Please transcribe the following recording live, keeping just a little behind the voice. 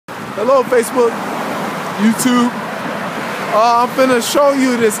Hello, Facebook, YouTube. I'm finna show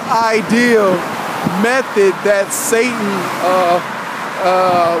you this ideal method that Satan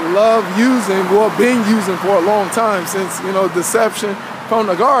loved using, well, been using for a long time, since, deception from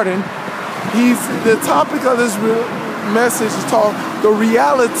the garden. The topic of this message is called the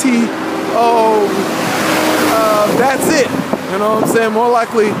reality of that's it. You know what I'm saying? More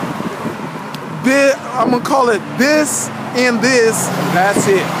likely, I'm gonna call it this and this, that's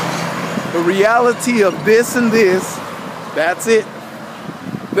it. The reality of this and this, that's it.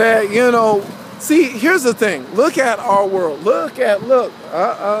 That, see, here's the thing. Look at our world. Look at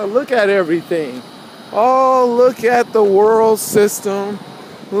everything. Oh, look at the world system.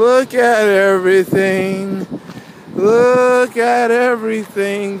 Look at everything. Look at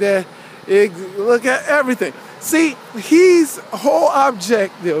everything look at everything. See, his whole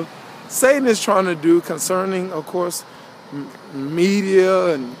objective, Satan is trying to do concerning, of course,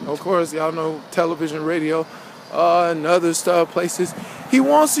 media, and of course, y'all know television, radio, and other stuff, places. He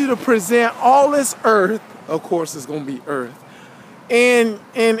wants you to present all this earth, of course, it's going to be earth, and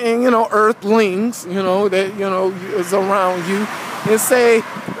earthlings, that, is around you, and say,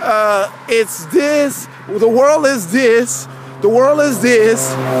 it's this, the world is this,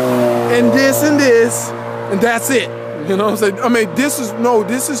 and this, and that's it. You know what I'm saying? I mean, this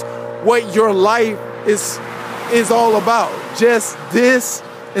is what your life is all about. Just this,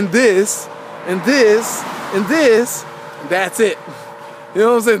 and this, and this, and this, and that's it. You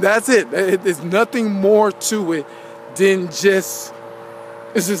know what I'm saying? That's it. There's nothing more to it than it's just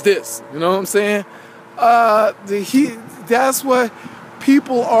this. You know what I'm saying? That's what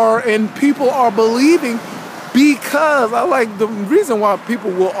people are, and people are believing, because the reason why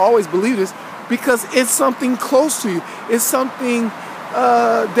people will always believe this, because it's something close to you. It's something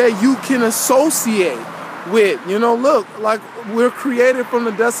that you can associate with. Look, like we're created from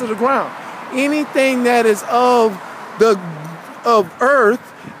the dust of the ground. Anything that is of earth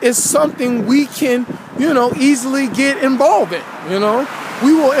is something we can, easily get involved in.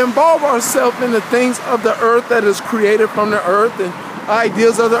 We will involve ourselves in the things of the earth that is created from the earth and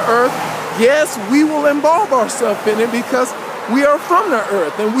ideas of the earth. Yes, we will involve ourselves in it because we are from the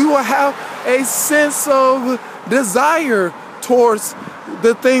earth, and we will have a sense of desire towards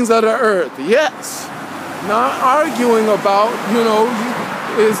the things of the earth. Yes. Not arguing about,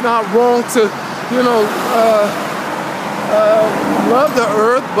 it's not wrong to, love the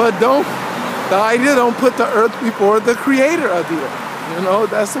earth, but don't put the earth before the creator of the earth.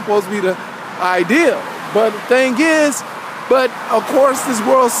 That's supposed to be the ideal. But the thing is, of course, this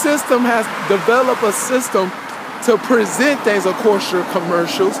world system has developed a system to present things, of course, your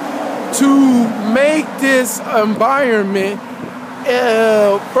commercials, to make this environment,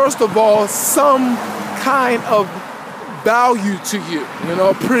 first of all, some kind of value to you,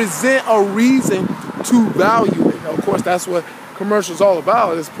 present a reason to value it. Of course, that's what commercials all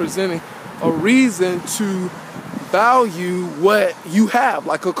about, is presenting a reason to value what you have,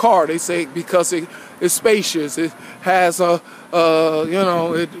 like a car. They say because it's spacious, it has it's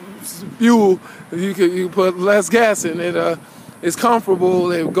fuel, you can put less gas in it, it's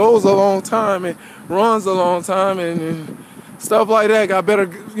comfortable, it goes a long time, it runs a long time, and stuff like that. Got better,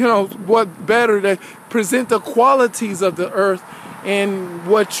 what better to present the qualities of the earth and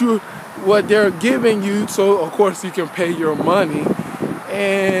what they're giving you, so of course you can pay your money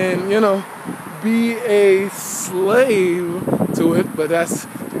and be a slave to it. But that's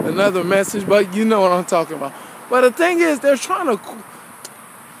another message, but you know what I'm talking about. But the thing is, they're trying to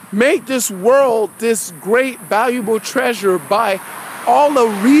make this world this great valuable treasure by all the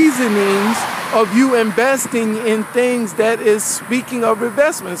reasonings of you investing in things that is speaking of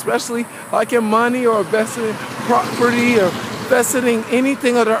investment, especially like in money or investing in property or investing in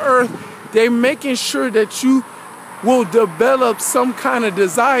anything of the earth. They're making sure that you will develop some kind of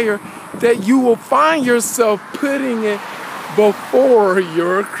desire, that you will find yourself putting it before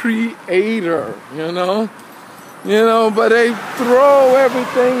your creator, but they throw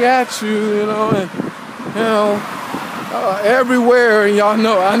everything at you, and, everywhere, and I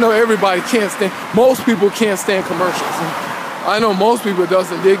know everybody can't stand, most people can't stand commercials. And I know most people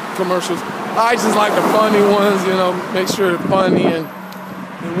doesn't dig commercials. I just like the funny ones, make sure they're funny and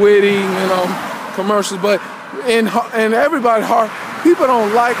witty, commercials. But in everybody's heart, people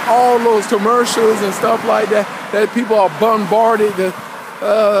don't like all those commercials and stuff like that people are bombarded.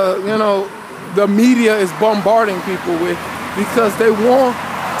 The media is bombarding people with, because they want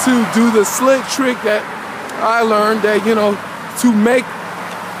to do the slick trick that I learned, that, to make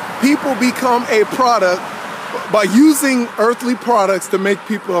people become a product by using earthly products to make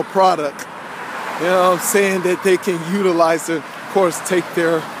people a product. Saying that they can utilize it, of course, take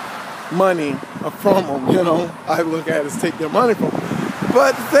their money from them, you know. I look at it as take their money from them.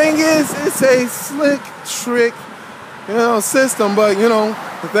 But the thing is, it's a slick trick, you know, system. But, you know,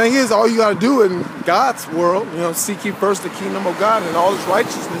 the thing is, all you got to do in God's world, you know, seek ye first the kingdom of God and all his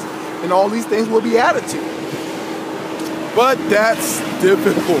righteousness, and all these things will be added to you. But that's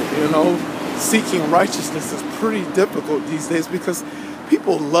difficult, you know. Seeking righteousness is pretty difficult these days because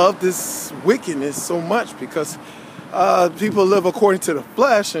people love this wickedness so much because people live according to the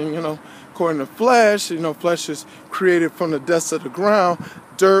flesh, and, you know, according to flesh, you know, flesh is created from the dust of the ground.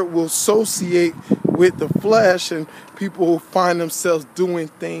 Dirt will associate with the flesh, and people will find themselves doing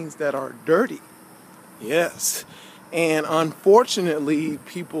things that are dirty. Yes. And unfortunately,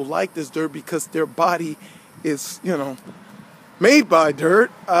 people like this dirt because their body is, you know, made by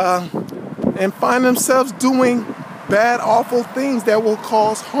dirt, and find themselves doing bad, awful things that will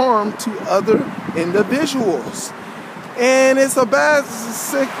cause harm to other individuals. And it's a bad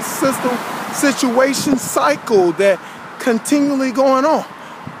situation cycle that continually going on.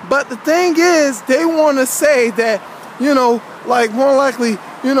 But the thing is, they want to say that, you know, like more likely,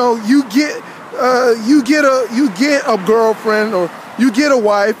 you know, you get a girlfriend, or you get a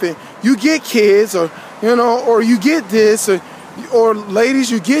wife, and you get kids, or, you know, or you get this, or ladies,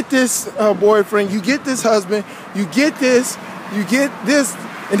 you get this boyfriend, you get this husband, you get this,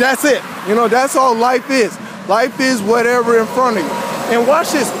 and that's it. You know, that's all life is. Life is whatever in front of you. And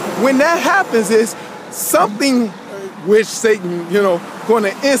watch this. When that happens, is something which Satan, you know, going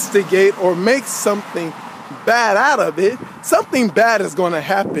to instigate or make something bad out of it. Something bad is going to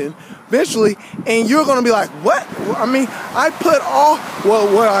happen eventually, and you're going to be like, what? I mean, I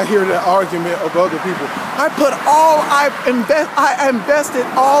hear the argument of other people. I invested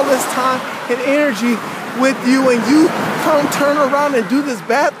all this time and energy with you, and you come turn around and do this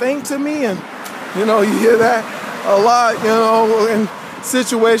bad thing to me. And, you know, you hear that a lot, you know, in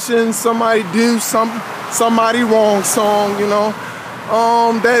situations, somebody do somebody wrong song, you know,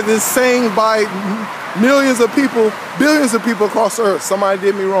 that is sang by millions of people, billions of people across the earth. Somebody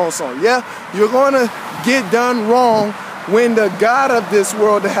did me wrong song. Yeah, you're going to get done wrong when the God of this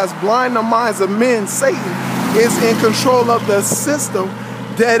world that has blinded the minds of men, Satan, is in control of the system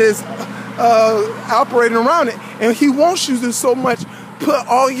that is operating around it. And he wants you to so much put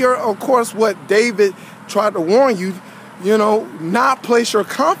all your, of course, what David tried to warn you, you know, not place your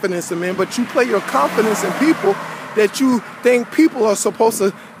confidence in men, but you play your confidence in people, that you think people are supposed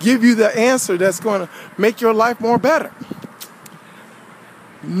to give you the answer that's going to make your life more better.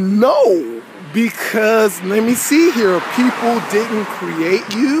 No, because let me see here. People didn't create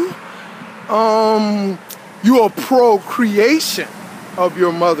you. You are procreation of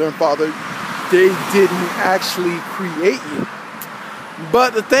your mother and father. They didn't actually create you.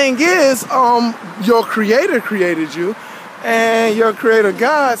 But the thing is, your creator created you, and your creator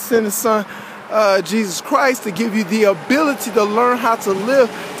God sent his son, Jesus Christ, to give you the ability to learn how to live,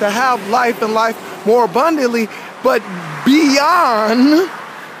 to have life and life more abundantly, but beyond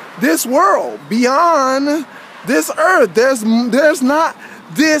this world, beyond this earth. There's not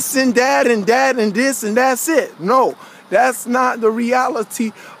this and that and that and this and that's it. No, that's not the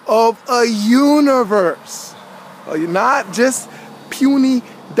reality of a universe. Not just puny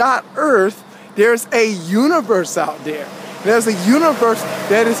dot earth. There's a universe out there. There's a universe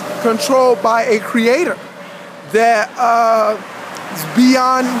that is controlled by a creator that is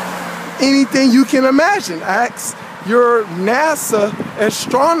beyond anything you can imagine. Ask your NASA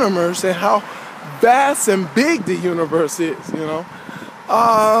astronomers and how vast and big the universe is, you know.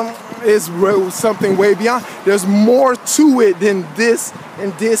 It's something way beyond. There's more to it than this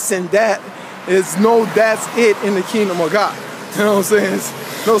and this and that. There's no that's it in the kingdom of God. You know what I'm saying?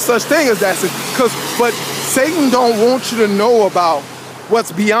 There's no such thing as that's it. But Satan don't want you to know about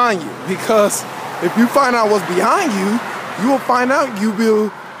what's beyond you, because if you find out what's behind you, you will find out you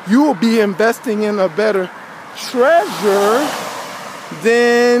will be investing in a better treasure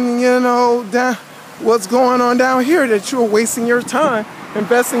than, you know, what's going on down here, that you're wasting your time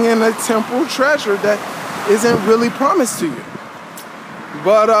investing in a temporal treasure that isn't really promised to you.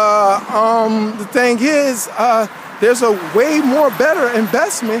 But the thing is, there's a way more better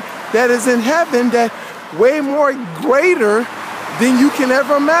investment that is in heaven, that way more greater than you can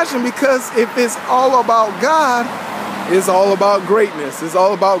ever imagine. Because if it's all about God, it's all about greatness. It's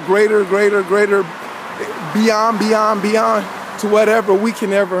all about greater, beyond to whatever we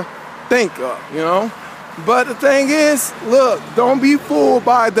can ever think of, you know. But the thing is, look, don't be fooled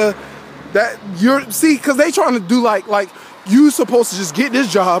by because they trying to do like you supposed to just get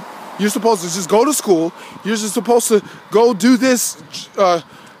this job. You're supposed to just go to school. You're just supposed to go do this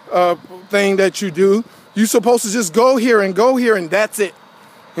thing that you do. You're supposed to just go here and that's it.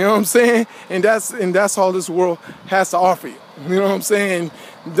 You know what I'm saying? And that's all this world has to offer you. You know what I'm saying?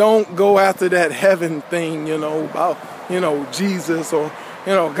 Don't go after that heaven thing, you know, about, you know, Jesus or,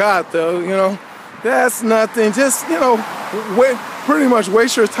 you know, God, though, you know. That's nothing. Just, you know, pretty much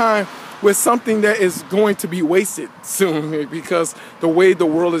waste your time with something that is going to be wasted soon, because the way the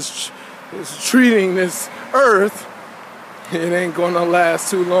world is treating this earth, it ain't gonna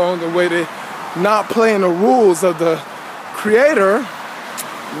last too long. The way they not playing the rules of the Creator,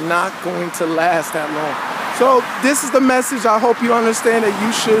 not going to last that long. So this is the message. I hope you understand that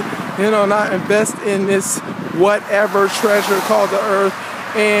you should, you know, not invest in this whatever treasure called the earth.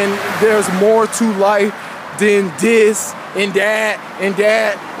 And there's more to life than this and that and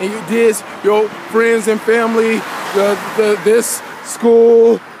that and this, your friends and family, this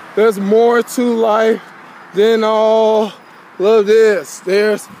school. There's more to life than all of this.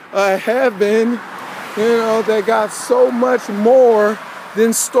 There's a heaven, you know, that got so much more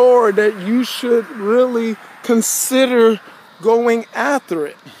than store that you should really consider going after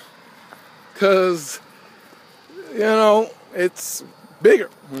it. Because, you know, it's bigger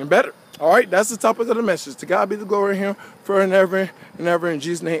and better. All right, that's the topic of the message. To God be the glory here forever and ever and ever. In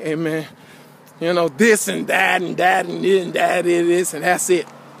Jesus' name, amen. You know, this and that and that and this and that it is, and that's it.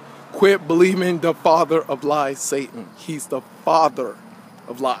 Quit believing the father of lies, Satan. He's the father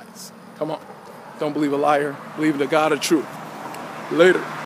of lies. Come on. Don't believe a liar. Believe the God of truth. Later.